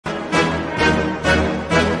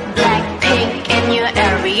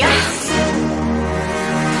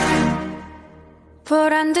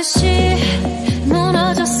보란 듯이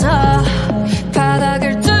무너졌어.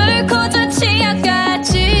 바닥을 뚫고 저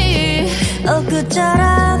치아까지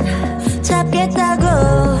엊그처럼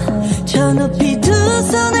잡겠다고 저 높이 두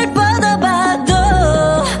손을 뻗어봐도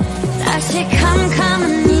다시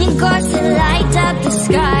캄캄한 이곳에 light up the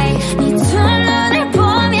sky. 네 두 눈을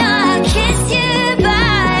보며 I kiss you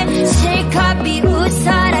bye. 실컷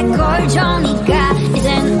비웃어라 꼴좋으니까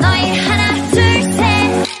이젠 너희 하나 둘 셋.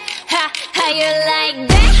 How you like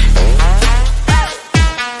that?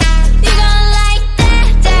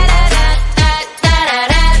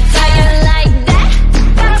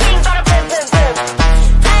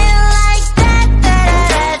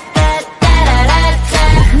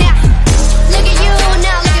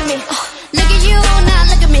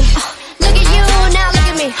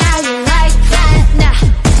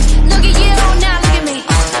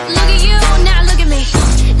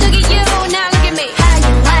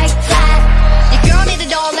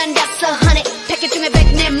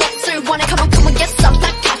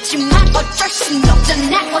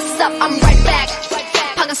 What's up? I'm right back.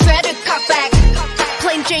 방금 sweater cock back.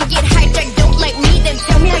 Plain Jane get hijacked. Don't like me, then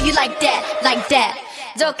tell me how you like that, like that.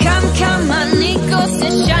 더 캄캄한 이곳에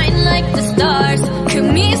shine like the stars. 그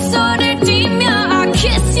미소를 띠며 I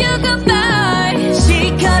kiss you goodbye.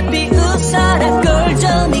 실컷 비웃어라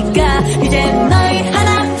꼴좋으니까 이젠 너희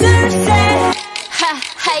하나 둘 셋.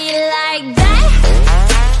 How you like that?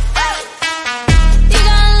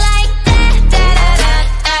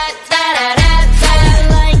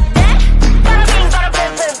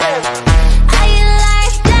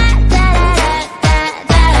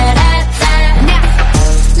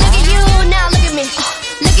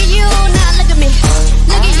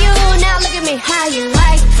 How you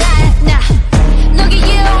like that? Now, look at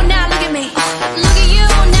you, now look at me. Look at you,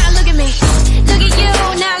 now look at me. Look at you,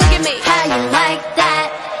 now look at me. How you like that?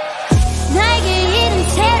 나에게 이른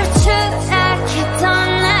채로 추락했던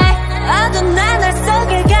날, 어두운 나날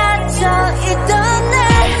속에 갇혀있던 날,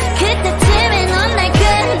 그때쯤에 넌 날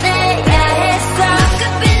끝내야 했어. Look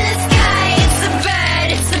up in the sky, it's a bird,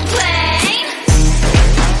 it's a plane.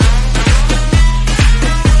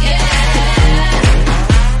 Yeah.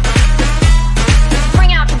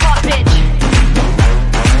 Bring out the rock, bitch.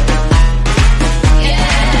 Yeah.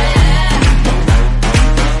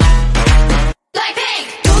 BLACKPINK.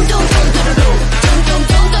 Dum dum dum dum dum dum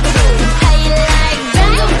dum dum dum. How you like that?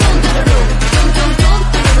 Dum dum dum dum dum dum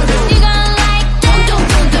dum dum. You gon' like Dum dum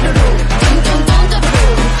dum dum dum dum dum dum dum.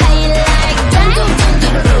 how you like that? Dum dum dum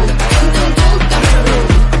dum dum dum dum dum.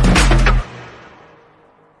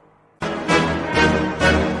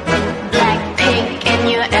 BLACKPINK in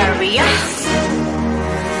your area.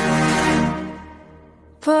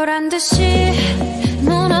 보란 듯이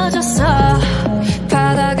무너졌어.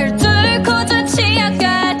 바닥을 뚫고 저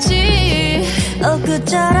치아까지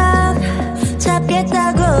엊그처럼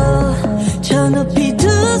잡겠다고 저 높이 두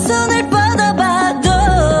손을 뻗어봐도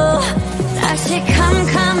다시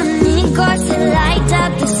캄캄한 이곳에 light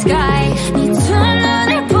up the sky. 네 두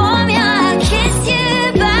눈을 보며 I kiss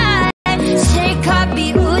you bye. 실컷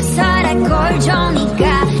비웃어라 꼴좋으니까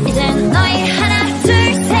이젠 너희 하나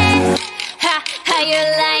둘 셋. How you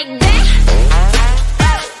like that?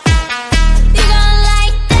 You gon'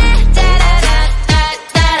 like that?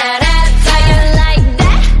 Da-da-da-da-da-da-da. How you like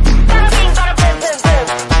that?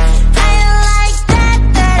 How you like that?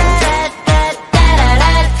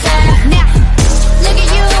 Da-da-da-da-da-da-da. Now, look at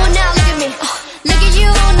you, now look at me. Look at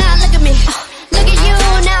you, now look at me. Look at you,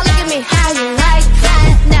 now look at me. How you like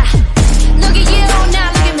that? Now, look at you, now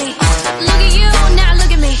look at me. Look at you, now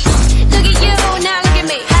look at me. Look at you, now look at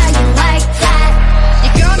me. How you like that?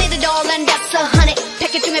 Your girl need a doll and that's a honey.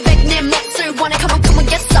 패킷 중에 100내 몫을 원해. Come on,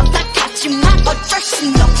 get some. 다 같지만 어쩔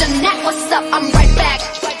순 없잖아. What's up? I'm right back.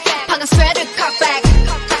 방금 sweater cock back.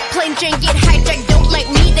 Plain Jane get hijacked. Don't like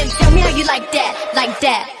me, then tell me how you like that, like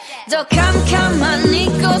that. 더 캄캄한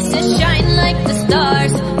이곳에 shine like the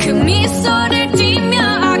stars. 그 미소를 띠며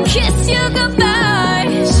I kiss you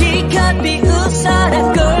goodbye. 실컷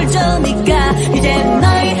비웃어라 꼴좋으니까 이젠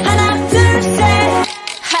너희 하나 둘 셋.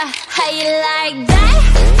 How you like that?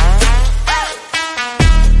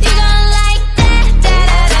 You gon' like that?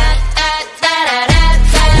 Da-da-da-da-da-da.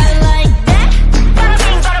 How you like that?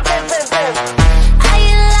 How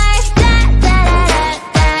you like that?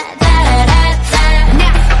 Da-da-da-da-da-da.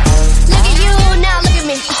 Now, look at you, now look at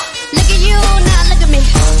me. Look at you, now look at me.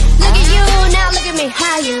 Look at you, now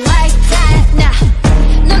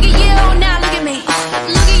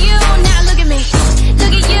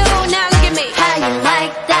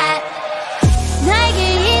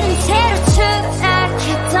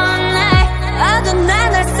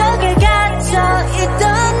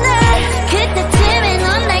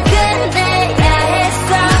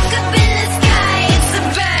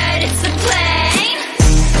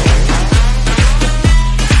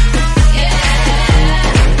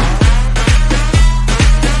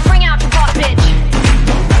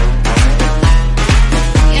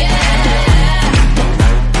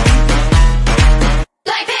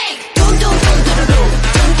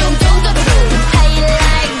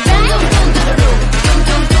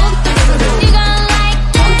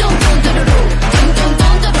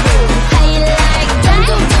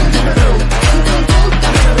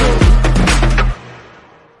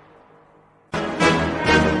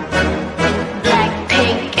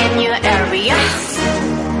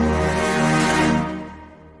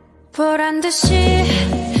보란듯이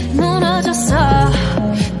무너졌어.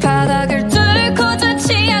 바닥을 뚫고 저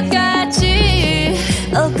지하까지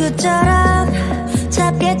엊그처럼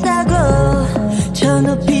잡겠다고 저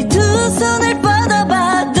높이 두 손을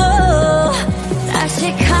뻗어봐도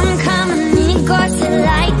다시 캄캄한 이곳에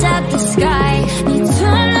light up the sky. 네 두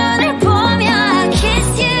눈을 보며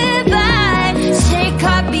kiss you bye.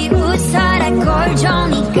 실컷 비웃어라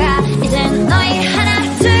꼴좋으니까 이젠 너희 하나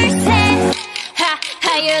둘 셋.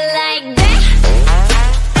 How you like that?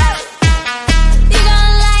 You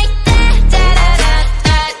gon' like that?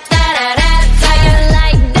 Da-da-da-da-da-da-da. How you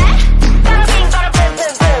like that? How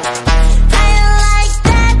you like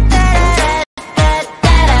that?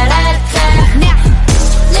 Da-da-da-da-da-da-da-da. Now,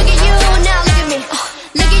 look at you, now look at me.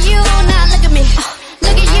 Look at you, now look at me.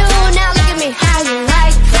 Look at you, now look at me. How you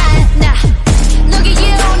like that? Now, look at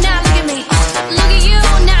you, now look at me. Look at you,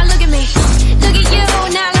 now look at me. Look at you,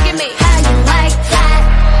 now look at me. How you like that?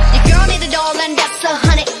 Your girl need a doll and that's a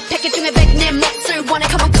honey. 패킷 중에 100내 몫을 원해.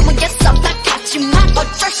 Come on, get some. 딱 같지만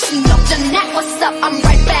어쩔 순 없잖아. What's up? I'm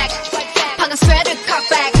right back. 방금 sweater cut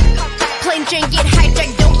back. Plain Jane get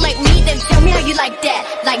hijacked. Don't like me, then tell me how you like that.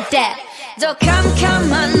 Like that. 더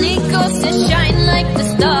캄캄한 이곳에 shine like the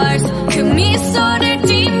stars. 그 미소를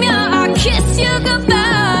띠며 I kiss you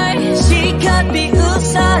goodbye. 실컷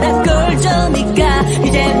비웃어라 꼴좋으니까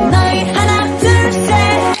이제 너희 하나 둘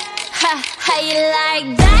셋. How you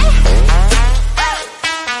like that?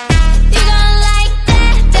 You gon' like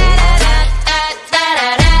that?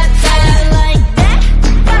 Da-da-da-da-da-da-da. How you like that?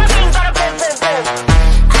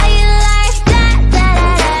 How you like that?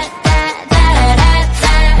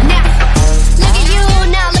 Da-da-da-da-da-da-da. Now, look at you,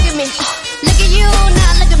 now look at me. Look at you,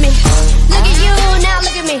 now look at me. Look at you, now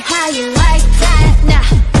look at me. How you like that? Now,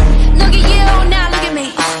 look at you, now look at me.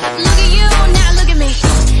 Look at you, now look at me.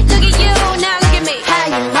 Look at you, now look at me. How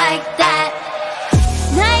you like that?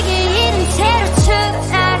 나에게 이른 채로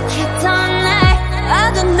추락했던 날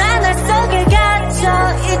어둠 나날 속에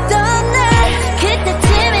갇혀있던 날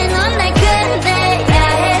그때쯤에 넌 날 끝내야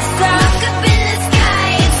했어. Look up in the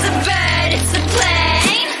sky, it's a bird, it's a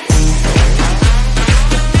plane.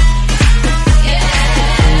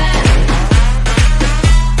 Yeah.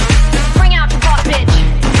 Bring out the water, bitch.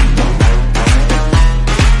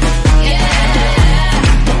 Yeah.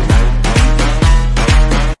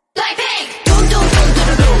 BLACKPINK. Dum dum dum dum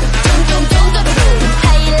dum dum dum dum dum.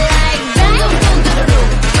 How you like that? Dum dum dum dum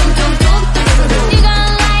dum dum dum dum dum. You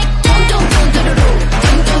gon' like Dum dum dum dum dum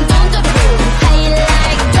dum dum dum dum. how you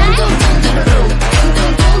like that? Dum dum dum dum dum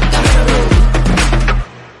dum dum dum.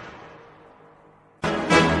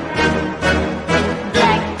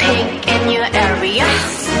 BLACKPINK in your area.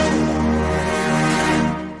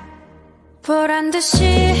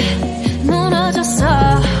 보란듯이 무너졌어.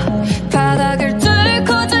 바닥을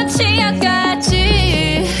뚫고 저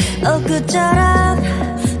지하까지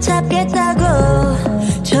엊그처럼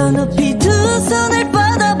잡겠다고 저 높이 두 손을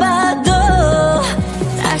뻗어봐도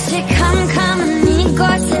다시 캄캄한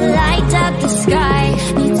이곳에 light up the sky.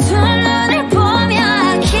 네 두 눈을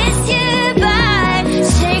보며 kiss you bye.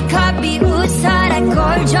 실컷 비웃어라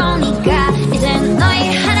꼴좋으니까 이젠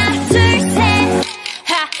너희 하나 둘 셋.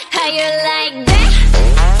 How you like that?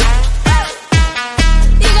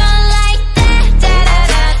 You gon' like that?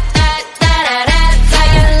 Da-da-da-da-da-da-da. How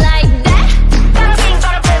you like that?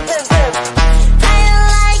 How you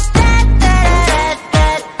like that?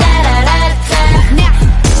 Da-da-da-da-da-da-da. Now,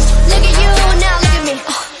 look at you, now look at me.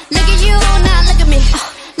 Look at you, now look at me.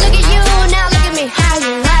 Look at you, now look at me. How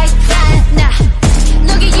you like that? Now,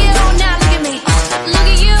 look at you, now look at me. Look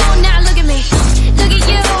at you, now look at me. Look at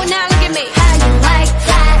you, now look at me. How you like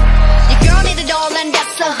that? Your girl need a doll and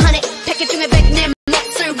that's a honey. 패킷 중에 100내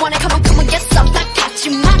몫을 원해. Come on, get some. 딱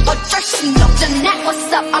같지만 어쩔 순 없잖아.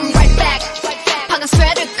 What's up? I'm right back. 방금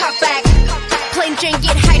sweater cut back. Plain Jane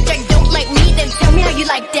get hijacked. Don't like me, then tell me how you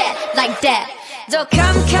like that. Like that. 더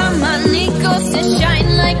캄캄한 이곳에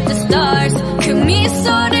shine like the stars. 그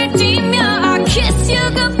미소를 띠며 I kiss you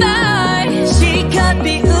goodbye. 실컷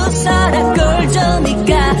비웃어라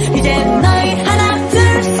꼴좋으니까 이제 너희 하나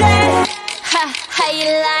둘 셋. How you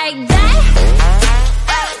like that?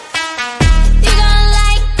 You gon'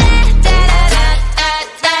 like that?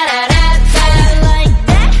 Da-da-da-da-da-da-da. How you like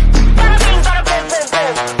that?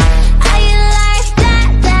 How you like that?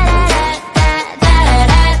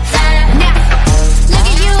 Da-da-da-da-da-da. Now, look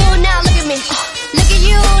at you, now look at me. Look at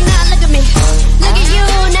you, now look at me. Look at you,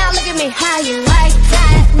 now look at me. How you like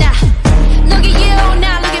that? Now, look at you,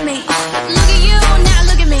 now look at me. Look at you, now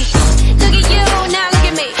look at me. Look at you, now look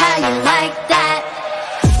at me. How you like that?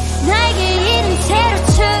 나에게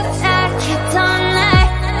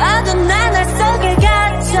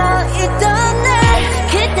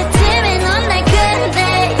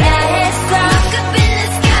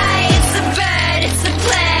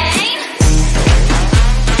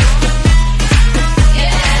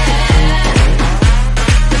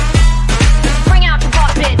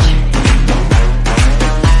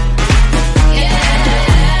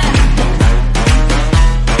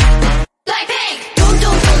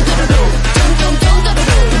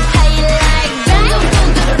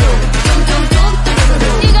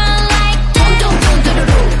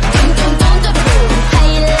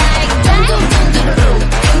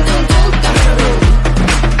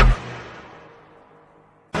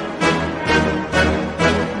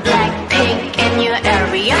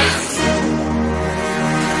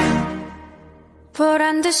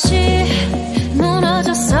보란 듯이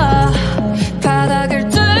무너졌어. 바닥을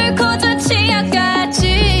뚫고 저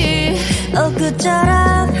지하까지.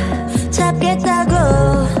 엊그처럼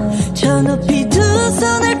잡겠다고 저 높이 두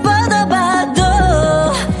손을 뻗어봐도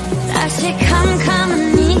다시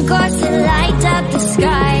캄캄한 이곳에 light up the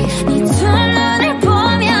sky. 네 두 눈을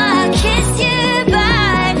보며 kiss you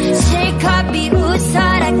bye. 실컷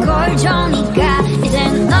비웃어라 꼴좋으니까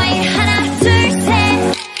이젠 너희 하나 둘 셋.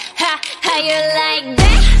 How you like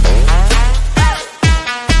that?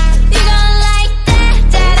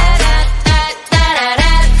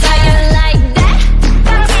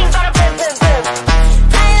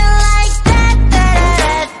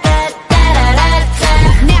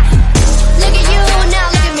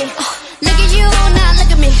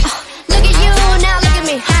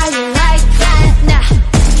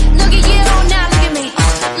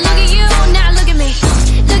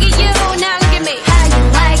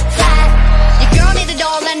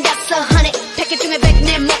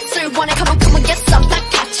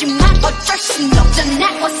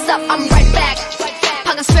 What's up? I'm right back.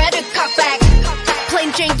 방금 sweater cock back.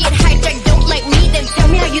 Plain Jane get hijacked. Don't like me, then tell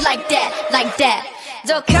me how you like that, like that.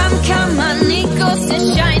 더 캄캄한 이곳에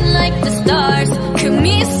shine like the stars. 그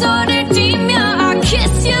미소를 띠며 I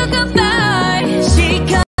kiss you goodbye.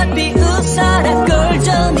 실컷 비웃어라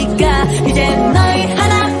꼴좋으니까 이제 너희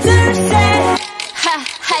하나 둘 셋.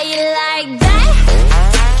 How you like that?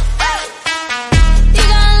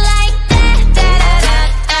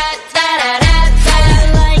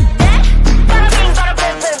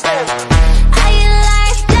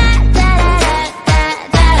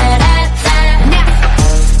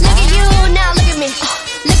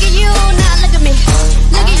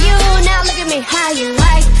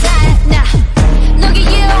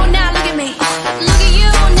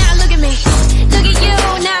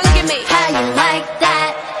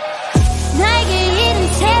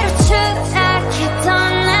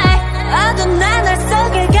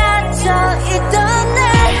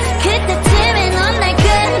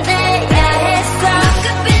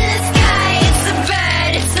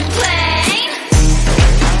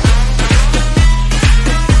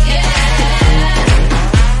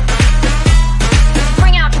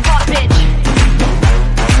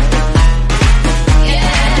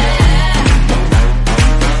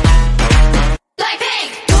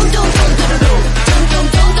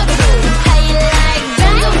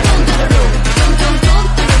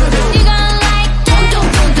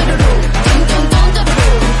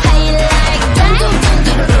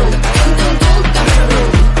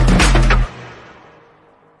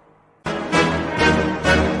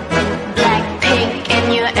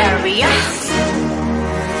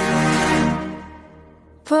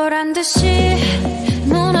 보란 듯이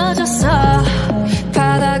무너졌어.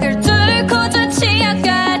 바닥을 뚫고 저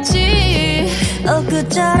지하까지.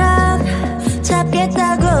 엊그처럼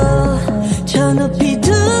잡겠다고 저 높이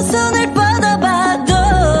두 손을 뻗어봐도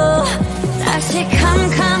다시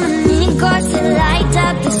캄캄한 이곳에 light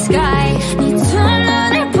up the sky. 네 두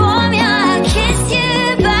눈을 보며 kiss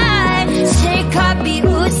you bye. 실컷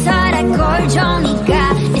비웃어라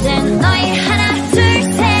꼴좋으니까 이젠 너희 하나 둘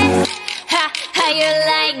셋. How you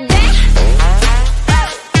like that?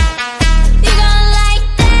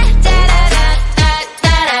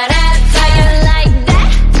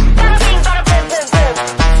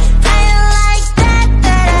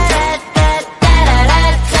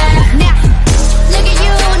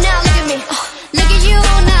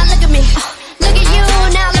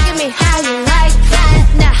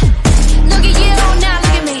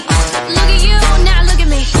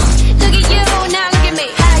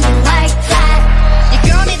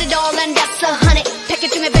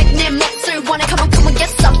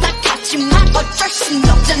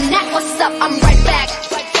 What's up? I'm right back.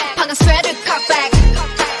 방금 sweater cock back.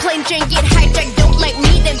 Plain Jane get hijacked. Don't like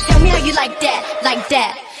me, then tell me how you like that, like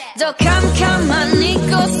that. 더 캄캄한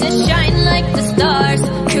이곳에 shine like the stars.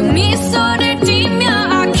 그 미소를 띠며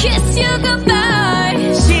I kiss you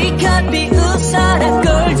goodbye. 실컷 비웃어라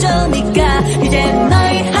꼴좋으니까 이제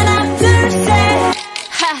너희 하나 둘 셋.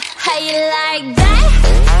 How you like that?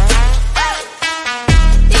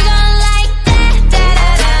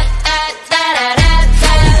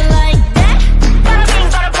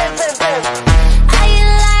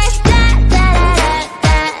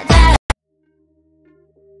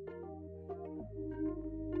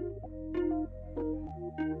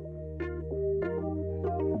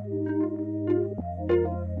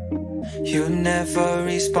 You never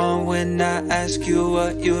respond when I ask you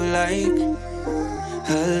what you like.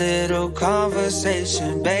 A little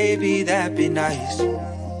conversation, baby, that'd be nice.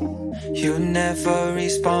 You never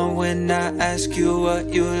respond when I ask you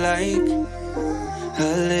what you like. A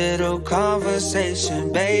little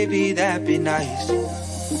conversation, baby, that'd be nice.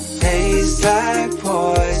 Tastes like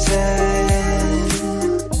poison,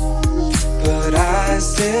 but I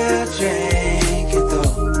still drink it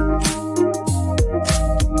though.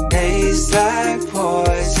 Tastes like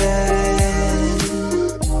poison,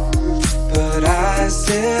 but I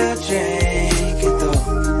still drink it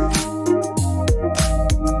though.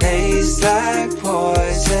 Tastes like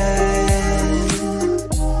poison,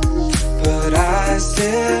 but I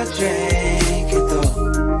still drink it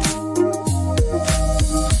though.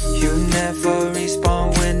 You never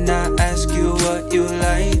respond when I ask you what you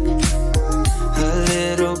like. A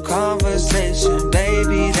little conversation,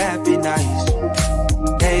 baby, that'd be nice.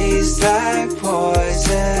 Tastes like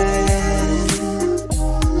poison,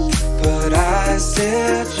 but I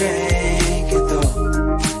still drink it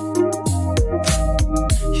though.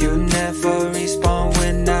 You never respond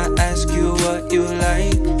when I ask you what you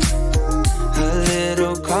like. A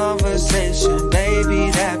little conversation, baby,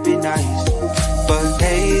 that'd be nice. But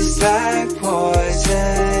tastes like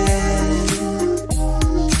poison,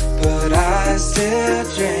 but I still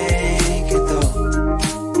drink it though.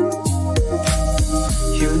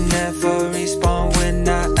 You never respond when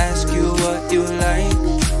I ask you what you like.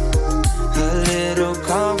 A little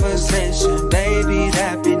conversation, baby,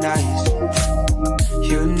 that'd be nice.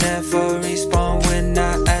 You never respond when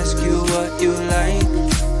I ask you what you like.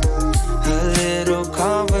 A little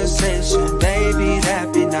conversation, baby,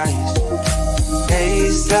 that'd be nice.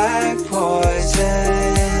 Tastes like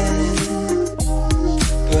poison,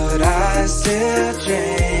 but I still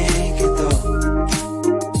drink it though.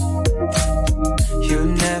 You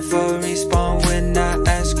never respond when I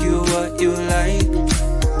ask you what you like.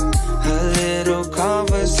 A little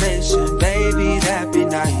conversation, baby, that'd be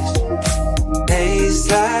nice. Tastes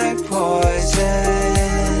like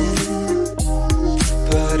poison,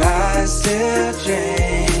 but I still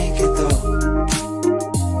drink it though.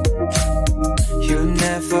 You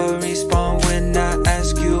never respond when I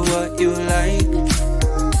ask you what you like.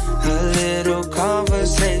 A little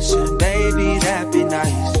conversation, baby, that'd be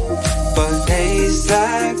nice. But tastes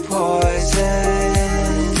like poison,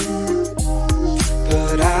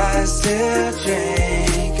 but I still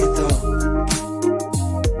drink it though.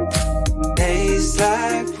 Tastes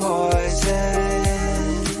like poison,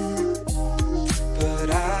 but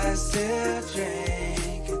I still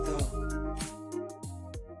drink it though.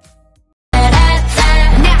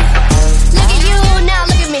 Look at you now,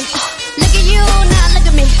 look at me. Look at you now, look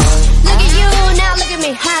at me. Look at you now, look at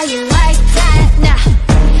me. How you like that? Now,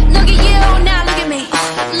 look at you now, look at me.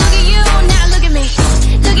 Look at you now, look at me.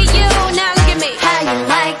 Look at you now, look at me. How you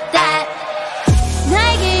like that?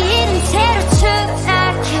 나에게 이른 채로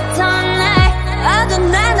추락했던 날, 어두운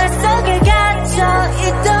나날 속에 갇혀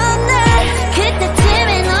있던 날,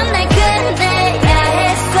 그때쯤에 넌 날 끝내야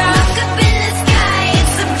했어. Look up in the sky,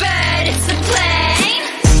 it's a bird, it's a plane.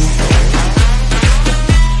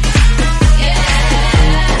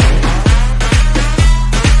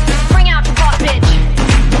 Bring out the boss, bitch.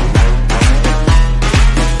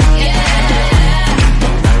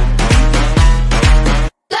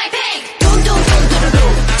 BLACKPINK. Dum dum dum dum dum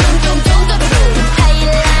dum dum dum dum dum. How you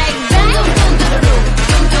like that? Dum dum dum dum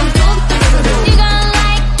dum dum dum dum dum. You gonna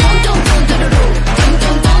like that? Dum dum dum dum dum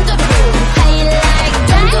dum dum dum dum. How you like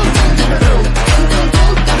that? Dum dum dum dum dum dum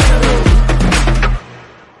dum dum.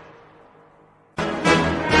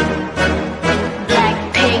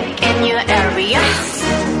 BLACKPINK in your area.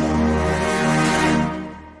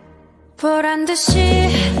 보란 듯이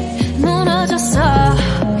무너졌어.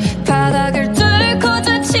 바닥을 뚫고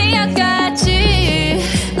저 지하까지.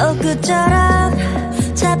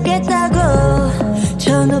 엊그처럼 잡겠다고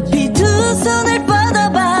저 높이 두 손을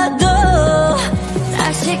뻗어봐도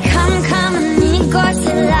다시 캄캄한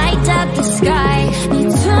이곳에 light up the sky. 네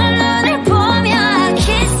두 눈을 보며 I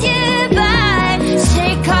kiss you bye.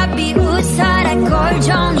 실컷 비웃어라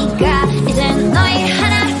꼴좋으니까 이제 너희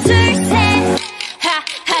하나 둘 셋.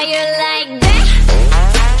 How you like that?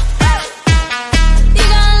 You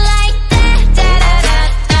gon' like that?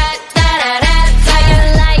 Da-da-da-da-da-da-da. How you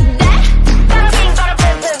like that? Bada bing, bada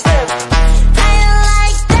boom, boom, boom. How you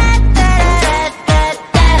like that?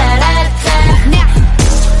 Da-da-da-da-da-da-da. Now,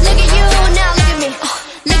 look at you now, look at me.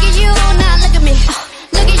 Look at you now, look at me.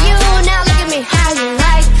 Look at you now, look at me. How you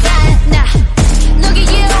like that? Now, look at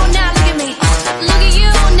you now, look at me. Look at you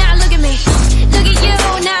now, look at me. Look at you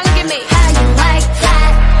now, look at me. How you like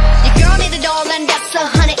that? Your girl need a doll and that's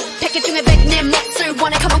 100. 패킷 중에 100 내 몫을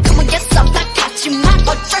원해. Come on, come on, get some. 딱 같지만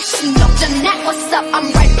어쩔 순 없잖아. What's up?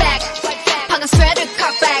 I'm right back. 방금 sweater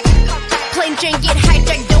cut back. Plain Jane get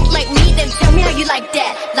hijacked. Don't like me, then tell me how you like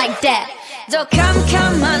that, like that. 더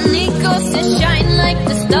캄캄한 이곳에 shine like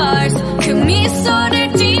the stars. 그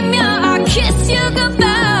미소를 띠며 I kiss you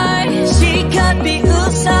goodbye. 실컷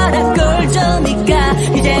비웃어라 꼴 좋으니까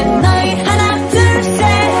이제 너희 하나 둘 셋.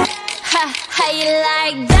 How you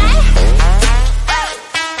like that?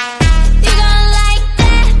 You gon' like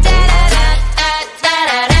that?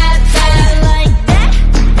 Da-da-da-da-da-da-da. Like that?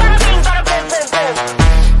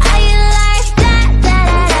 How you like that?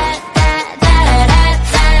 Da-da-da-da-da-da-da.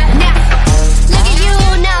 Now, look at you,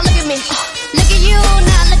 now look at me. Look at you,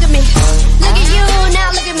 now look at me. Look at you, now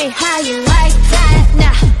look at me. How you like that?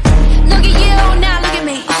 Now, look at you, now look at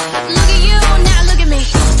me. Look at you, now look at me.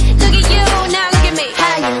 Look at you, now look at me.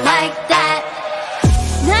 How you like that?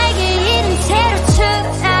 나에게 이른 채로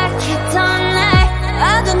추락했던 날,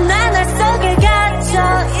 어두운 나날 속에 갇혀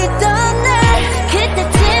있던 날,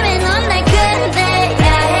 그때쯤에 넌 날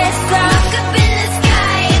끝내야 했어. Look up in the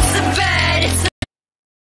sky, it's a bird, it's a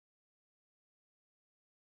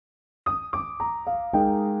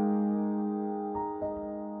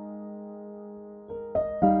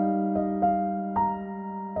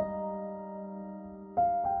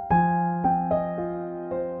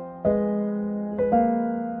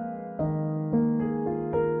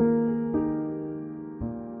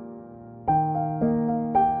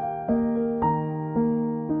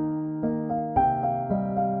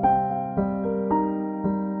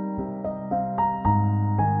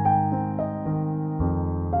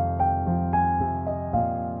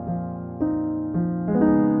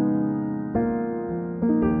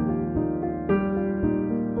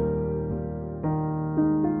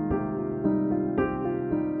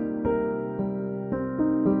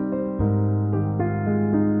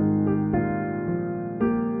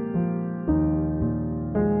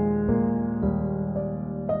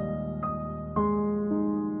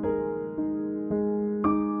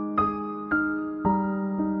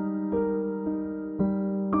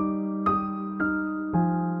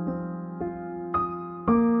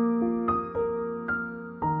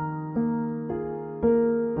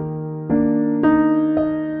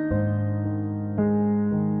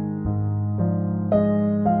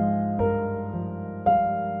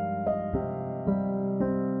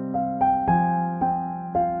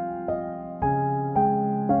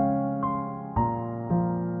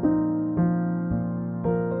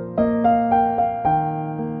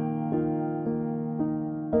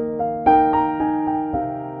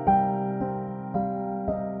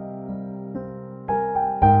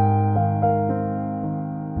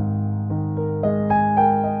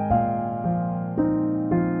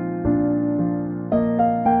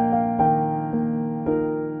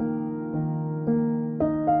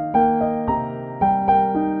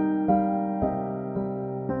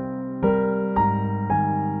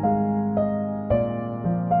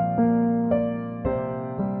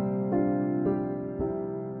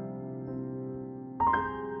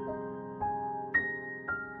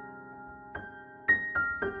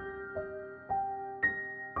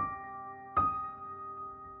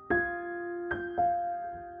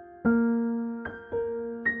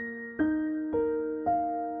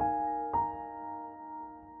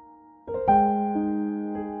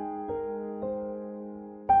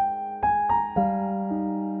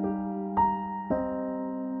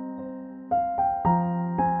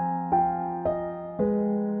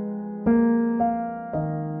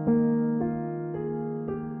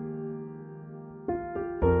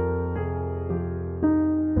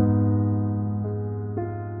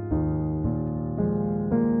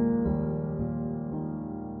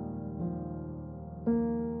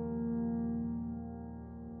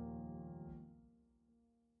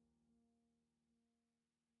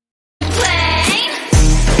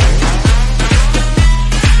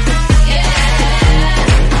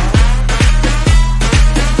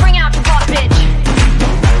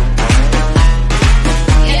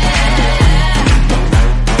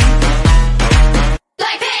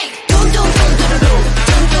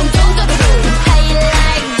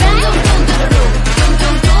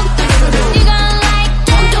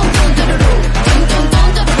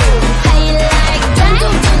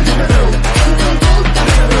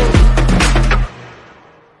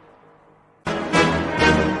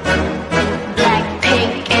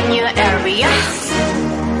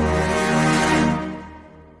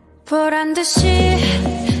보란 듯이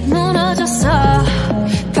무너졌어.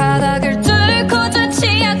 바닥을 뚫고 저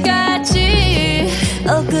지하까지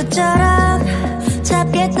엊그처럼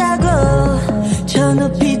잡겠다고 저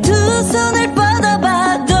높이 두 손을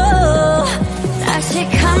뻗어봐도 다시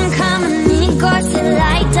캄캄한 이곳에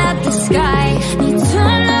light up the sky. 네 두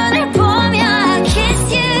눈을 보며 I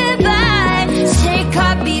kiss you bye.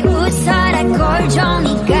 실컷 비웃어라 꼴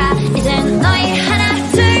좋으니까 이젠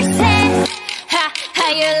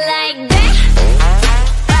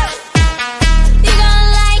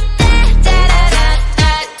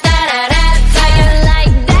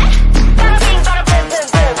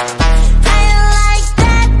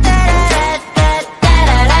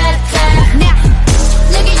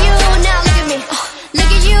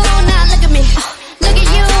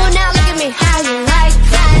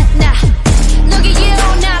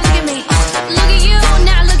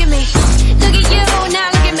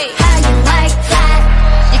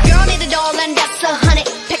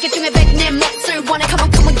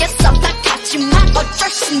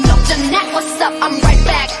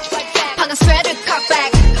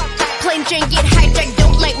and get hyped and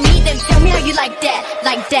don't like me, then tell me how you like that,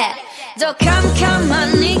 like that. 더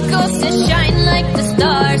캄캄한 이곳에 shine like the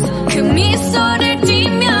stars. 그 미소를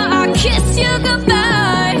띠며 I kiss you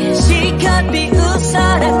goodbye. 실컷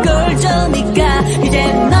비웃어라 꼴 좋으니까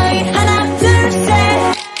이제 너희 하나 둘 셋.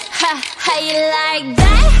 How you like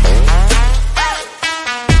that?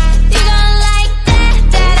 You gon' like that?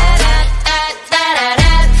 Da-da-da-da-da-da-da.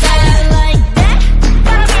 How you like that?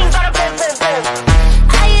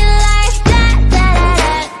 How you like that?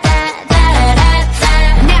 Da-da-da-da-da-da-da.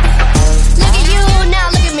 Now, look at you, now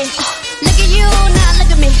look at me. Look at you, now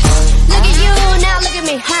look at me. Look at you, now look at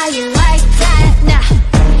me. How you like that? Now,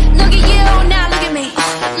 look at you, now look at me.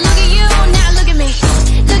 Look at you, now look at me.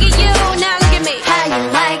 Look at you, now look at me. How you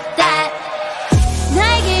like that?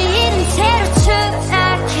 나에게 이른 채로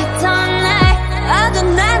추락했던 날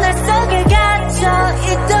어둠 나날 속에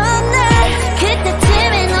갇혀있던 날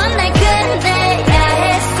그때쯤에 넌 날 끝내야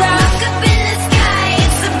했어. Look up in the sky,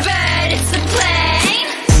 it's a bird, it's a plane.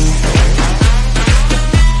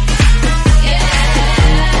 Yeah.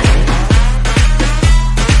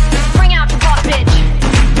 Bring out the boss, bitch.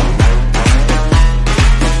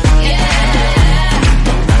 Yeah.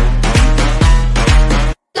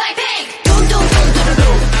 BLACKPINK. Dum dum dum dum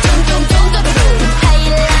dum dum dum dum dum. How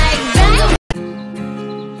you like that?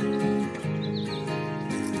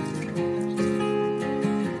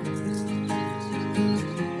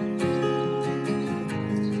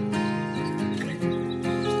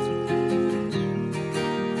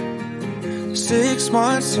 6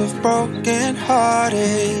 months of broken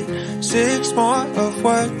hearted, 6 more of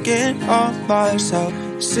working on myself.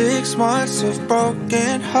 6 months of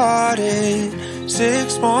broken hearted,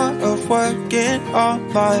 6 more of working on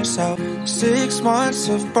myself. 6 months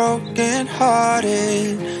of broken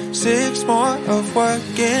hearted, 6 more of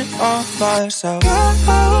working on myself.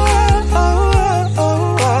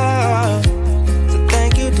 So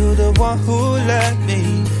thank you to the one who let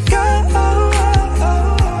me go.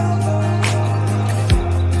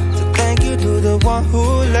 To the one who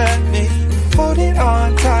let me hold it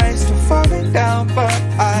on tight, still falling down, but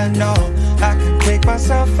I know I can pick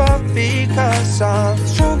myself up because I'm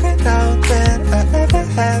stronger now than I ever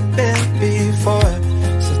have been before.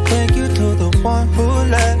 So thank you to the one who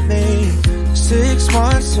let me. 6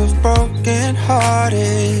 months of broken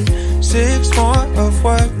hearted, 6 more of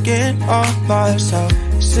working on myself.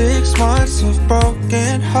 6 months of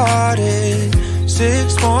broken hearted,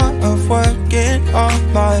 6 more of working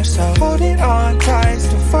on myself. Holding on tight,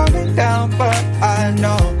 still falling down, but I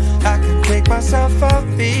know I can pick myself up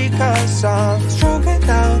because I'm stronger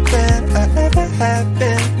now than I ever have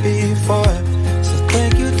been before. So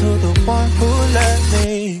thank you to the one who let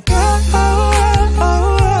me go.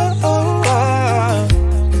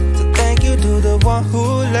 So thank you to the one who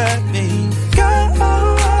let me go.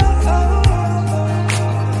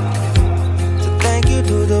 So thank you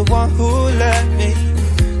to the one who let me.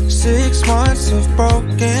 6 months of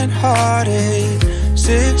broken hearted,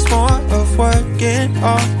 6 more of working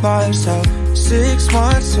on myself. 6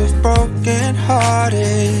 months of broken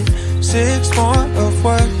hearted, 6 more of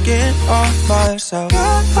working on myself.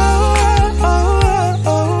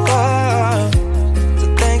 So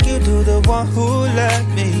thank you to the one who let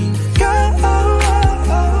me go.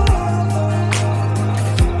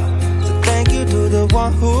 So thank you to the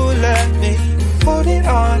one who let me hold it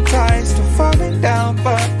on tight, still falling down,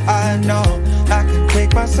 but I know I can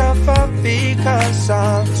pick myself up because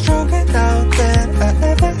I'm stronger now than I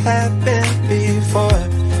ever have been before.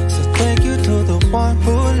 So thank you to the one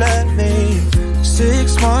who let me.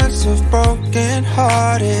 6 months of broken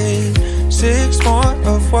hearted, 6 more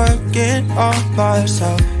of working on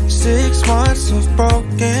myself. 6 months of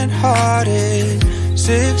broken hearted,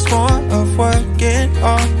 6 more of working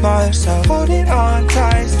on myself. Holding on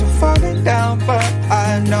tight, still falling down, but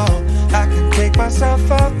I know I can pick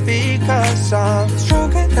myself up because I'm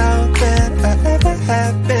stronger now than I ever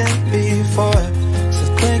have been before. So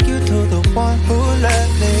thank you to the one who let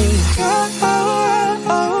me go.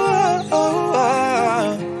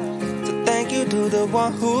 So thank you to the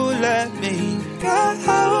one who let me go.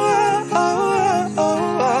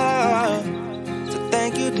 So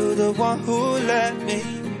thank you to the one who let me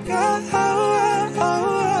go.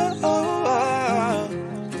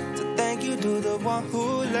 So thank you to the one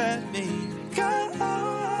who let me go.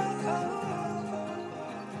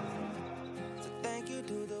 So thank you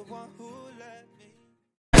to the one who let me.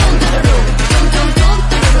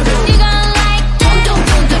 You gon' like that?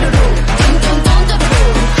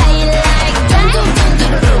 How you like that?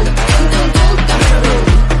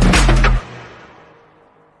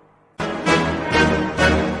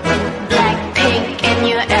 BLACKPINK in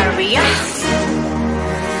your area.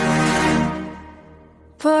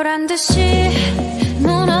 보란 듯이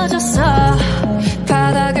무너졌어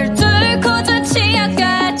바닥을 뚫고 저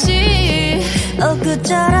치아까지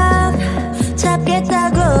엊그처럼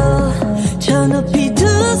잡겠다고 저 높이 두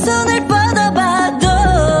손을 뻗어봐도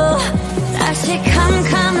다시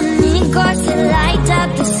캄캄한 이곳에 light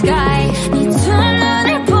up the sky 네 두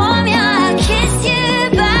눈을 보며 I kiss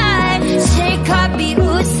you bye 실컷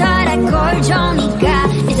비웃어라 꼴종이가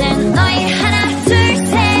이젠 너희 하나 둘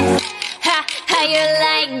셋 How you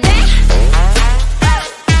like that?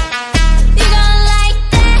 You gon' like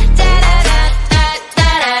that?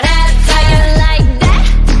 Da-da-da-da-da-da-da. How you like that?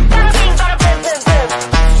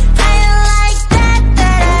 How you like that?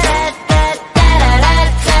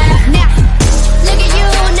 Da-da-da-da-da-da-da. Now, look at you,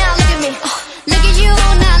 now look at me. Look at you,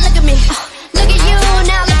 now look at me. Look at you,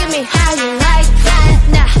 now look at me. How you like that?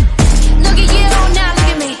 Now, look at you, now look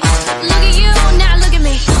at me. Look at you, now look at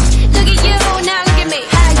me. Look at you, now look at me.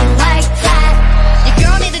 How you like that? Your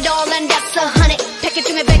girl need a doll and that's $100. 패킷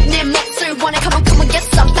중에 100내 몫을 원해. Come on, get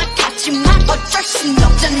some. 나 같지만 어쩔 순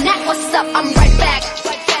없잖아. What's up? I'm right back.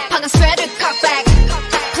 방금 sweater cut back.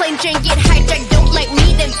 Plain Jane get hijacked. Don't like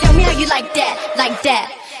me, then tell me how you like that, like that.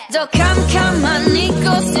 더 캄캄한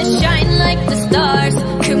이곳에 shine like the stars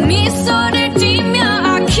그 미소를 띠며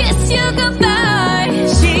I kiss you goodbye